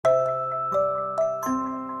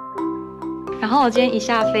然后我今天一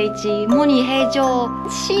下飞机，慕尼黑就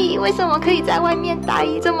气，为什么可以在外面待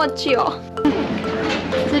这么久？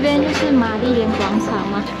这边就是玛丽莲广场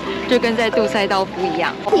嘛，就跟在杜塞道夫一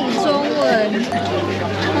样。听中文。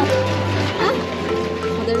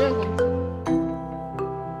我的热红酒。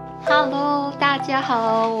Hello， 大家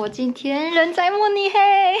好，我今天人在慕尼黑，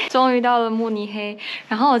终于到了慕尼黑。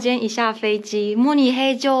然后我今天一下飞机，慕尼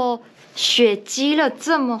黑就雪积了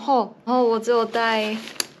这么厚，然后我只有带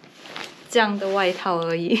这样的外套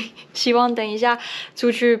而已，希望等一下出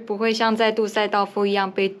去不会像在杜塞道夫一样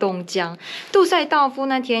被冻僵。杜塞道夫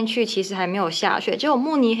那天去其实还没有下雪，结果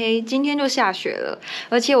慕尼黑今天就下雪了，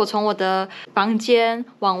而且我从我的房间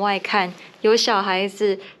往外看，有小孩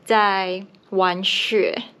子在玩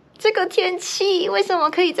雪。这个天气为什么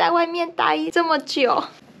可以在外面待这么久？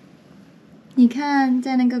你看，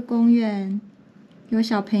在那个公园有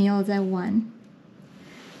小朋友在玩，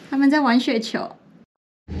他们在玩雪球。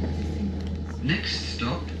Next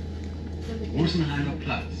stop, Rosenheimer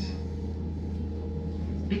Platz.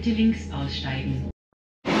 Bitte links aussteigen.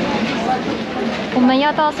 我们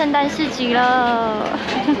要到圣诞市集了，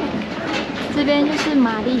这边就是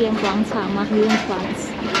玛丽莲广场嘛 ，München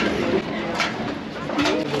Travel。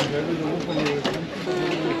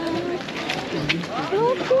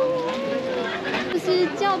这是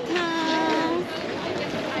教堂，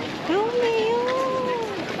好美哦！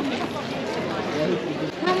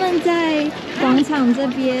他们在广场这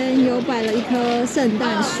边有摆了一棵圣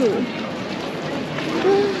诞树。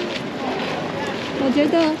我觉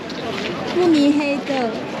得慕尼黑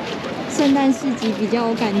的圣诞市集比较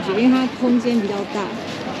有感觉，因为它空间比较大。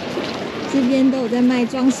这边都有在卖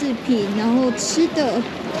装饰品，然后吃的，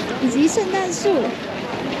以及圣诞树。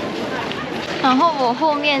然后我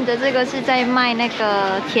后面的这个是在卖那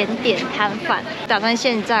个甜点摊贩，打算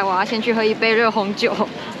现在我要先去喝一杯热红酒，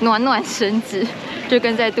暖暖身子，就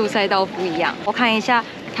跟在杜塞道夫一样。我看一下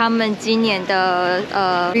他们今年的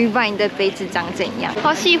绿 wine 的杯子长怎样，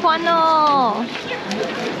好喜欢哦！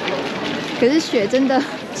可是雪真的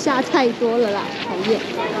下太多了啦，讨厌。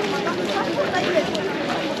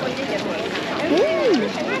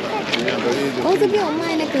哦，这边有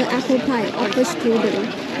卖那个 apple pie、apple strudel。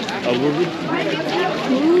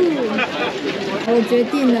我决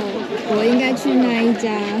定了，我应该去那一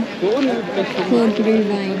家喝 blue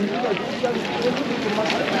wine。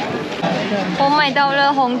我买到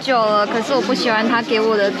热红酒了，可是我不喜欢他给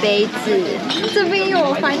我的杯子。这边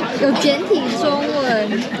有简体中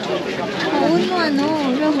文，好温暖哦，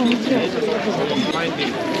热红酒。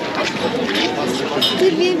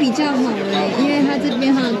这边比较好哎，因为它这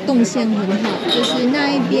边它的动线很好，就是那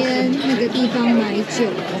一边那个地方买酒，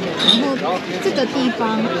然后这个地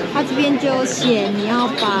方它这边就写你要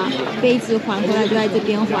把杯子还回来，就在这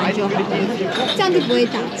边还就好了，这样就不会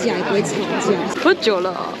打架，也不会吵架。喝酒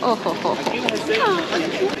了，哦吼吼吼！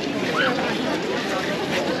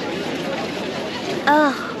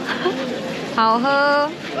好喝。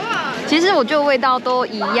其实我觉得味道都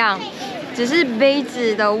一样，只是杯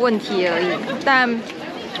子的问题而已。但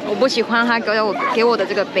我不喜欢他给我的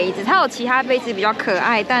这个杯子，它有其他杯子比较可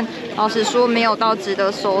爱，但老实说没有到值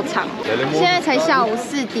得收藏。现在才下午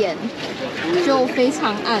4点，就非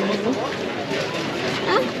常暗了。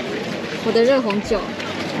啊，我的热红酒。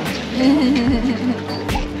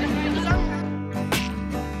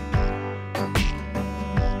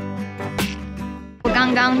我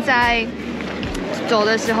刚刚在走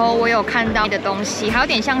的时候，我有看到的东西，还有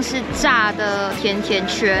点像是炸的甜甜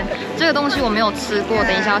圈。这个东西我没有吃过，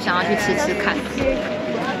等一下我想要去吃吃看。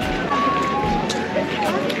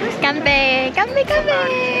干杯！干杯！干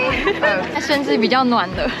杯！甚至比较暖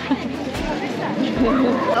了。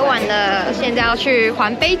喝完了，现在要去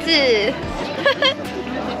还杯子。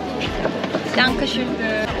Dankeschön，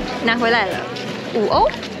 拿回来了5欧。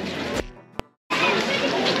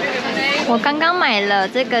我刚刚买了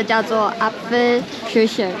这个叫做 Apfel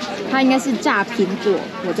Kirschen， 它应该是炸苹果，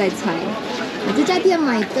我在猜。我这家店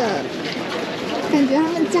买的，感觉他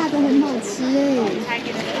们炸的很好吃哎。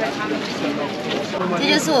这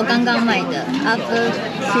就是我刚刚买的 Apfel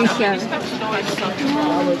Kirschen。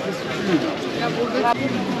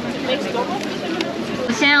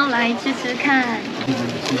我先要来吃吃看，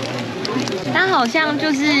它好像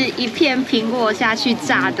就是一片苹果下去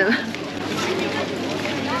炸的。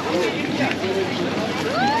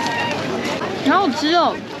好好吃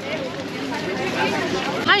哦！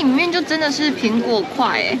它里面就真的是苹果块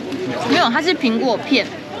哎，没有，它是苹果片，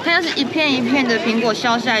它要是一片一片的苹果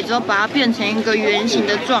削下来之后，把它变成一个圆形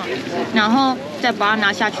的状，然后再把它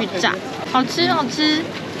拿下去炸，好吃好吃，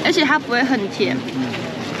而且它不会很甜，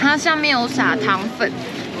它上面有撒糖粉，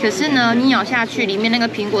可是呢，你咬下去里面那个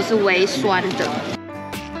苹果是微酸的。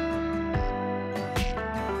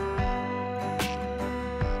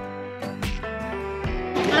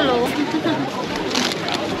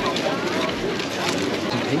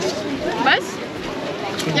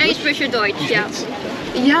frische Deutsch, ja.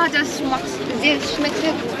 Ja, das schmeckt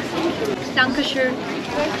sehr gut. Dankeschön.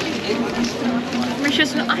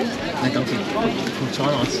 Möchtest du noch eins? Nein, danke. Vom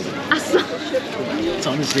Zahnarzt. Ach so.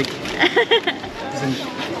 Zahn ist weg.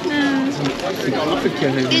 Die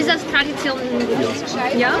Apfelkirche. Ist das Tradition?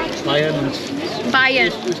 Ja? Bayern und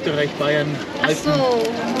Bayern. Österreich, Bayern, Ach Alpen. so,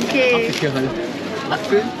 okay. Apfelkirche.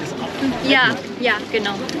 Apfel ist Apfel? Ja, ja,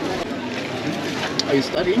 genau. Are you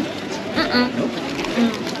studying? No?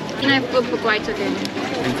 Nein, Begleiterin.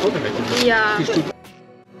 In Vorbereitung? Ja. Die Studie.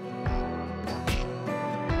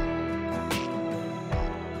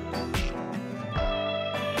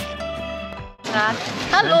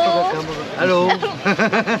 Hallo. Hallo.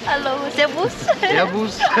 Hallo, Servus.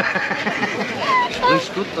 Servus.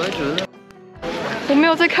 Sprichst gut Deutsch, oder? 我没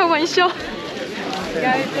有在开玩笑，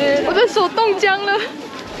我的手冻僵了。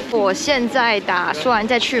我现在打算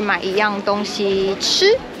再去买一样东西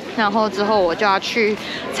吃，然后之后我就要去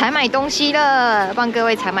采买东西了，帮各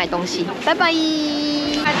位采买东西，拜拜，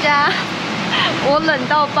大家。我冷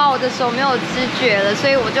到爆，我的手没有知觉了，所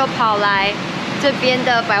以我就跑来这边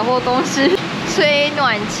的百货公司吹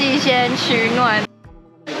暖气，先取暖。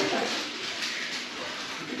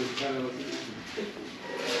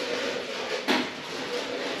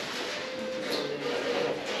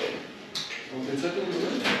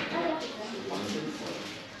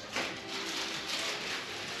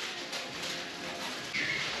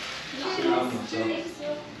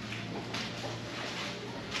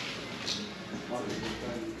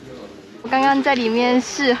我刚刚在里面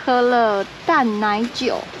试喝了淡奶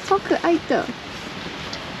酒，超可爱的。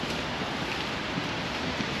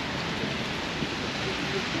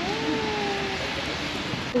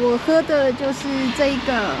我喝的就是这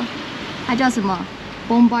个，它叫什么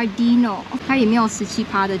Bombardino， 它里面有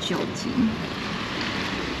17%的酒精。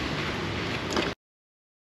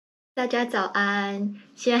大家早安，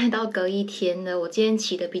现在到隔一天了。我今天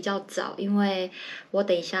起得比较早，因为我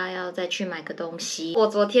等一下要再去买个东西。我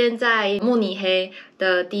昨天在慕尼黑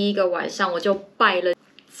的第一个晚上，我就拜了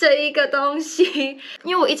这一个东西，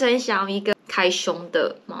因为我一直很想要一个开胸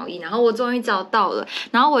的毛衣，然后我终于找到了。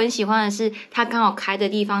然后我很喜欢的是，它刚好开的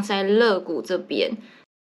地方是在肋骨这边。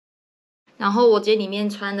然后我今天里面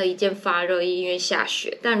穿了一件发热衣，因为下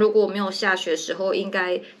雪。但如果没有下雪的时候，应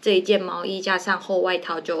该这一件毛衣加上厚外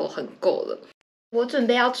套就很够了。我准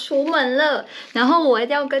备要出门了，然后我一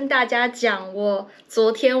定要跟大家讲，我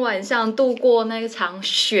昨天晚上度过那场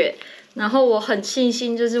雪。然后我很庆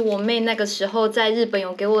幸，就是我妹那个时候在日本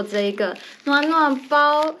有给我这一个暖暖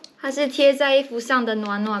包，它是贴在衣服上的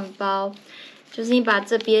暖暖包。就是你把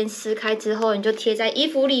这边撕开之后，你就贴在衣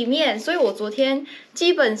服里面，所以我昨天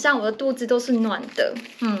基本上我的肚子都是暖的，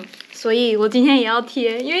所以我今天也要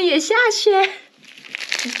贴，因为也下雪。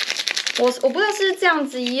我不知道是这样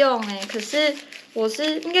子用可是我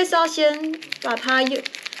是应该是要先把它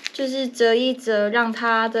就是折一折，让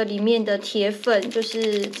它的里面的铁粉就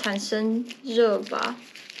是产生热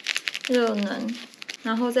能，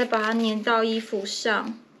然后再把它粘到衣服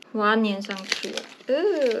上。我要粘上去了，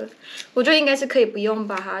我觉得应该是可以不用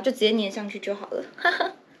把它，就直接粘上去就好了。哈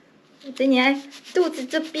哈，直接粘在肚子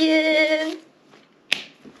这边，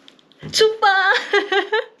出发！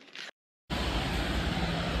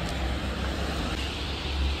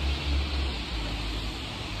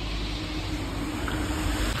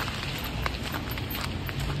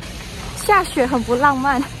下雪很不浪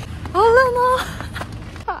漫，好冷哦！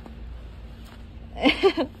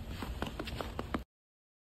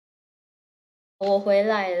我回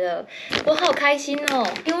来了，我好开心哦，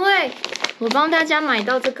因为我帮大家买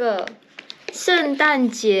到这个圣诞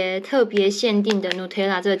节特别限定的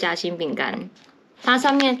Nutella 这个夹心饼干，它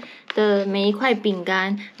上面的每一块饼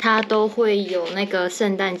干它都会有那个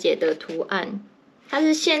圣诞节的图案，它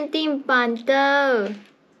是限定版的。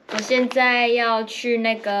我现在要去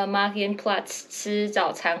那个 Marktplatz 吃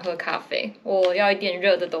早餐喝咖啡，我要一点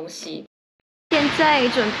热的东西。现在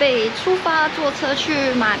准备出发，坐车去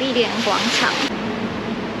玛丽莲广场。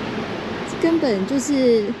根本就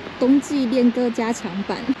是冬季恋歌加强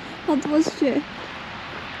版，好多雪。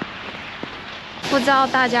不知道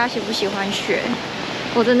大家喜不喜欢雪？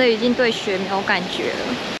我真的已经对雪没有感觉了。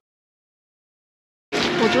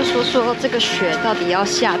我就说这个雪到底要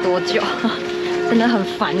下多久？真的很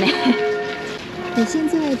烦呢。我现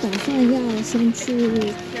在打算要先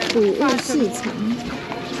去谷物市场。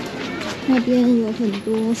那边有很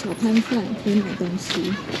多小摊贩可以买东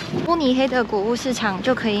西。慕尼黑的谷物市场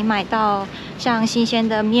就可以买到像新鲜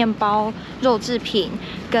的面包、肉制品，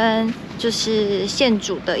跟就是现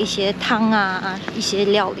煮的一些汤啊、一些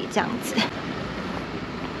料理这样子。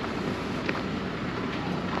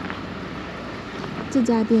这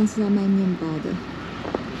家店是要卖面包的。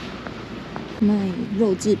卖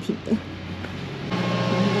肉制品的。然后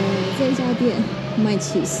这一家店卖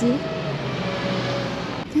起司，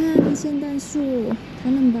看圣诞树，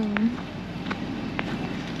看能吧？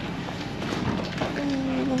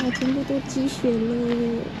哇，全部都积雪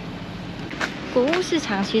了。谷物市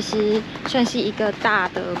场其实算是一个大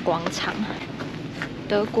的广场。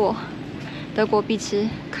德国必吃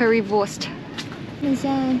Currywurst。那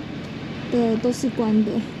现在的都是关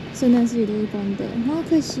的，圣诞市集都是关的，好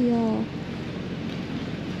可惜哦。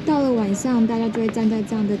到了晚上，大家就会站在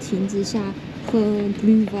这样的亭子下喝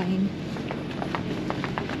Glühwein。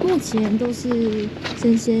目前都是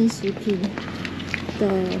生鲜食品的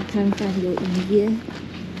摊贩有营业。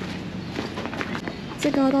这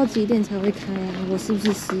个要到几点才会开啊？我是不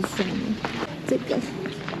是失算了？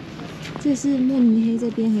这是慕尼黑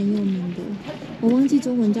这边很有名的，我忘记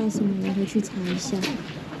中文叫什么，我回去查一下。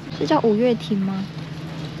是叫五月亭吗？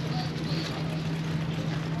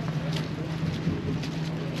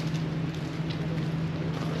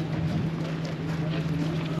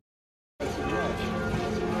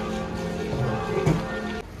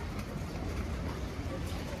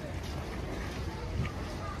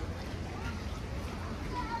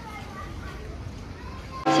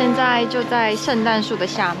现在就在圣诞树的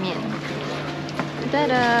下面。对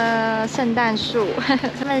的，圣诞树，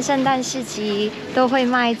他们圣诞市集都会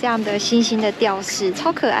卖这样的星星的吊饰，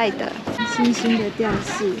超可爱的星星的吊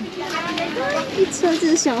饰。一车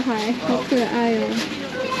子小孩，好可爱哦！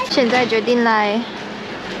现在决定来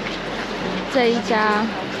这一家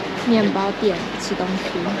面包店吃东西。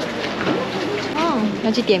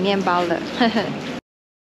要去点面包了，呵呵。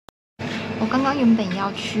我刚刚原本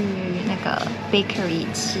要去那个 bakery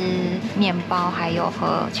吃面包，还有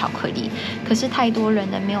喝巧克力，可是太多人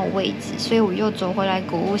了，没有位置，所以我又走回来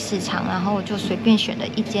谷物市场，然后我就随便选了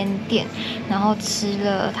一间店，然后吃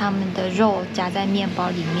了他们的肉夹在面包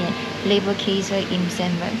里面 Leberkäse im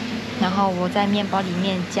Semmer， 然后我在面包里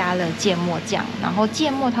面加了芥末酱，然后芥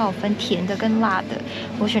末它有分甜的跟辣的，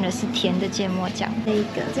我选的是甜的芥末酱。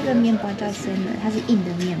这个面包叫 Semmer， 它是硬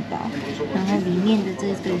的面包，然后里面的这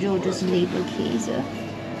个肉就是 Leberkäse，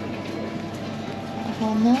 然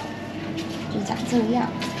后呢就长这样，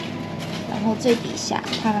然后最底下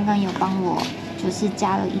他刚刚有帮我就是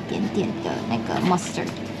加了一点点的那个 mustard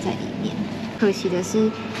在里面。可惜的是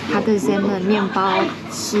它的 Semmer 面包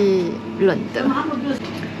是冷的。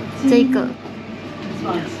这个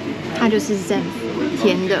它就是 Senf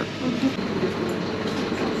甜的，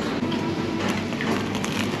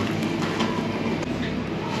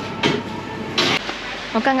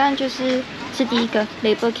我刚刚就是吃第一个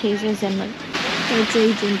Leberkäse Semmer， 在这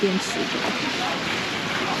一间店吃的，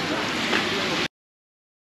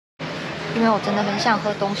因为我真的很想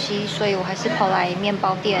喝东西，所以我还是跑来面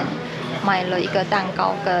包店买了一个蛋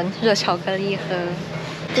糕跟热巧克力喝。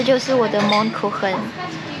这就是我的 Mondkuchen。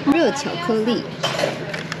热巧克力，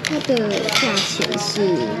它的价钱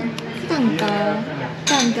是蛋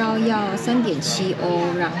糕要3.7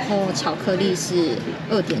欧，然后巧克力是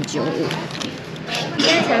2.95。现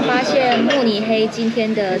在才发现慕尼黑今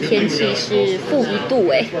天的天气是-1度，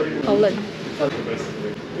哎，好冷。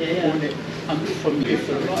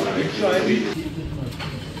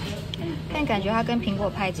但感觉它跟苹果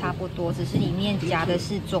派差不多，只是里面夹的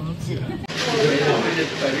是种子。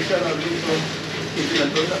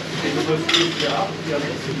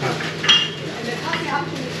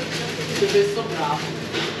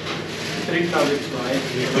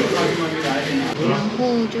然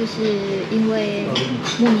后就是因为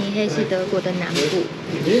慕尼黑是德国的南部，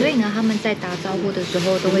所以呢，他们在打招呼的时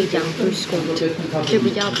候都会讲 Grüß Gott， 就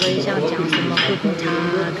比较不会像讲什么 Guten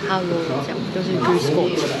Tag、Hallo 这样，就是 Grüß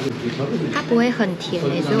Gott。它不会很甜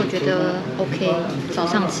所以我觉得 OK， 早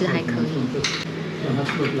上吃还可以。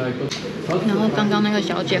然后刚刚那个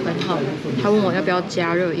小姐很好，她问我要不要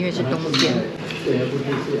加热，因为是冬天。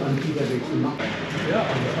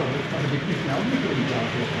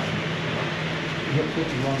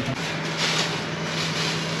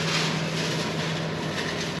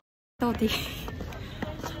到底，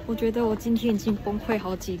我觉得我今天已经崩溃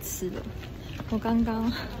好几次了。我刚刚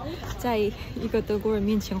在一个德国人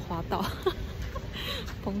面前滑倒，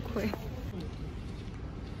崩溃。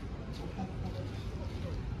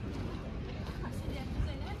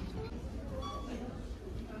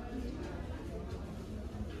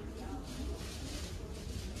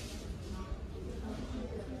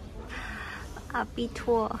阿比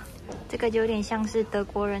托，这个有点像是德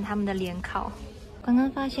国人他们的联考。刚刚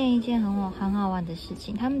发现一件很好玩的事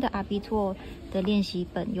情，他们的阿比托的练习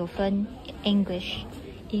本有分 English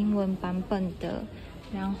英文版本的，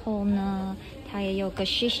然后呢，它也有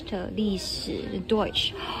Geschichte 历史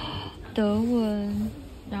Deutsch 德文，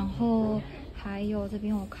然后还有这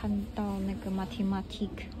边我看到那个 Mathematik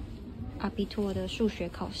阿比托的数学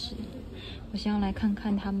考试，我想要来看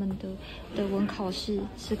看他们的德文考试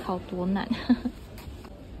是考多难。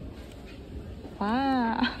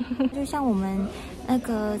哇，就像我们那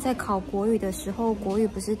个在考国语的时候，国语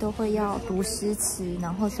不是都会要读诗词，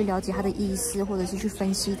然后去了解它的意思，或者是去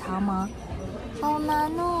分析它吗？好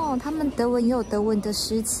难哦！他们德文也有德文的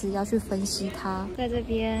诗词要去分析它。在这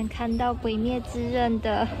边看到《鬼灭之刃》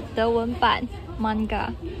的德文版 manga，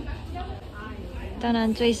 当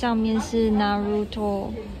然最上面是 Naruto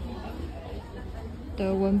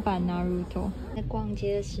德文版 Naruto。在逛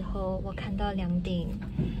街的时候，我看到2顶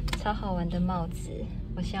超好玩的帽子，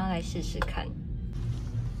我想要来试试看。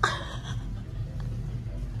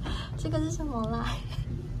这个是什么啦？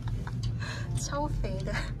超肥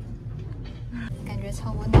的。感觉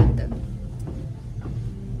超温暖的。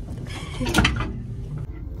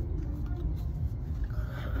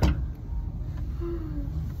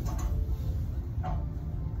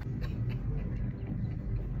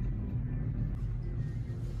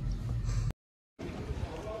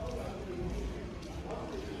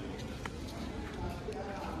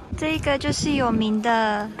这个就是有名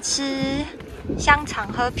的吃香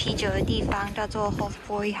肠喝啤酒的地方，叫做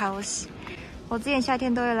Hofbräu Haus。我之前夏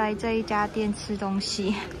天都会来这一家店吃东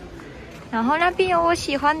西，然后那边有我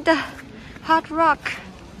喜欢的 Hard Rock，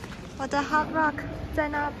 我的 Hard Rock 在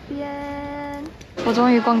那边。我终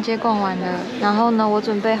于逛街逛完了，然后呢，我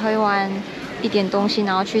准备喝完一点东西，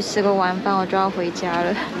然后去吃个晚饭，我就要回家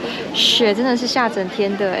了。雪真的是下整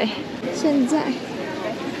天的哎。现在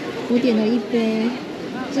我点了一杯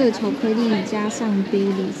热巧克力加上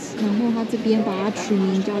Baileys， 然后它这边把它取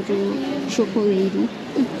名叫做 Chocolady。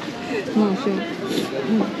很好笑，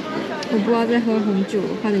我不知道在喝红酒，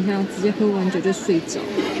怕等一下直接喝完酒就睡着。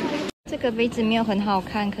这个杯子没有很好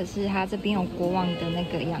看，可是它这边有国王的那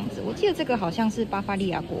个样子。我记得这个好像是巴伐利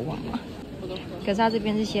亚国王嘛，可是它这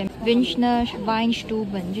边是写 Münchner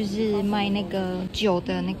Weinstuben， 就是卖那个酒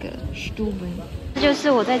的那个 Stuben。这就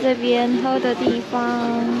是我在这边喝的地方。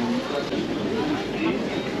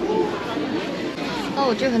哦，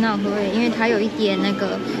我觉得很好喝诶，因为它有一点那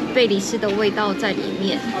个贝里斯的味道在里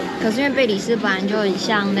面。可是因为贝里斯本来就很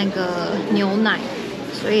像那个牛奶，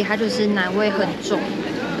所以它就是奶味很重。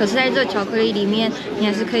可是在这巧克力里面，你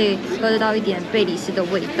还是可以喝得到一点贝里斯的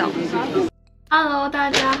味道。Hello，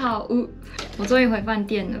 大家好，我终于回饭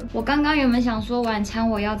店了。我刚刚原本想说晚餐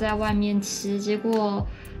我要在外面吃，结果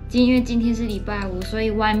因为今天是礼拜5，所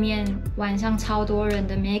以外面晚上超多人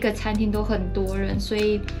的，每一个餐厅都很多人，所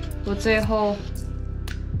以我最后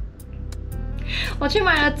我去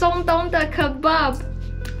买了中东的 kebab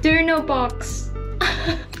dinner box。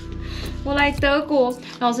我来德国，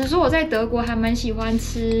老实说我在德国还蛮喜欢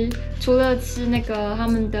吃，除了吃那个他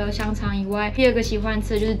们的香肠以外，第二个喜欢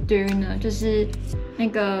吃的就是 dinner， 就是那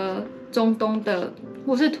个中东的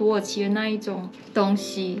或是土耳其的那一种东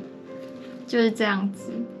西，就是这样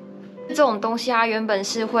子。这种东西它原本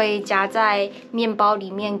是会夹在面包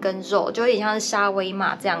里面跟肉，就有点像是沙威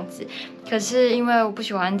玛这样子。可是因为我不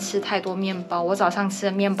喜欢吃太多面包，我早上吃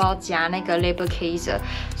的面包夹那个 Leberkäse，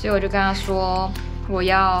 所以我就跟他说我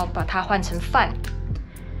要把它换成饭。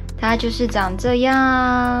它就是长这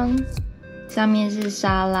样，上面是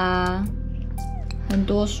沙拉，很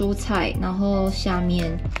多蔬菜，然后下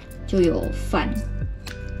面就有饭。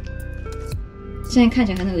现在看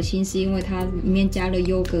起来很恶心，是因为它里面加了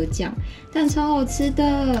优格酱，但超好吃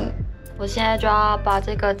的。我现在就要把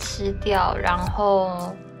这个吃掉，然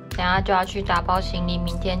后等下就要去打包行李，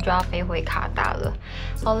明天就要飞回卡达了。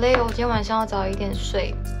好累哦，我今天晚上要早一点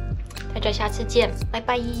睡。大家下次见，拜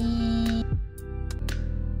拜。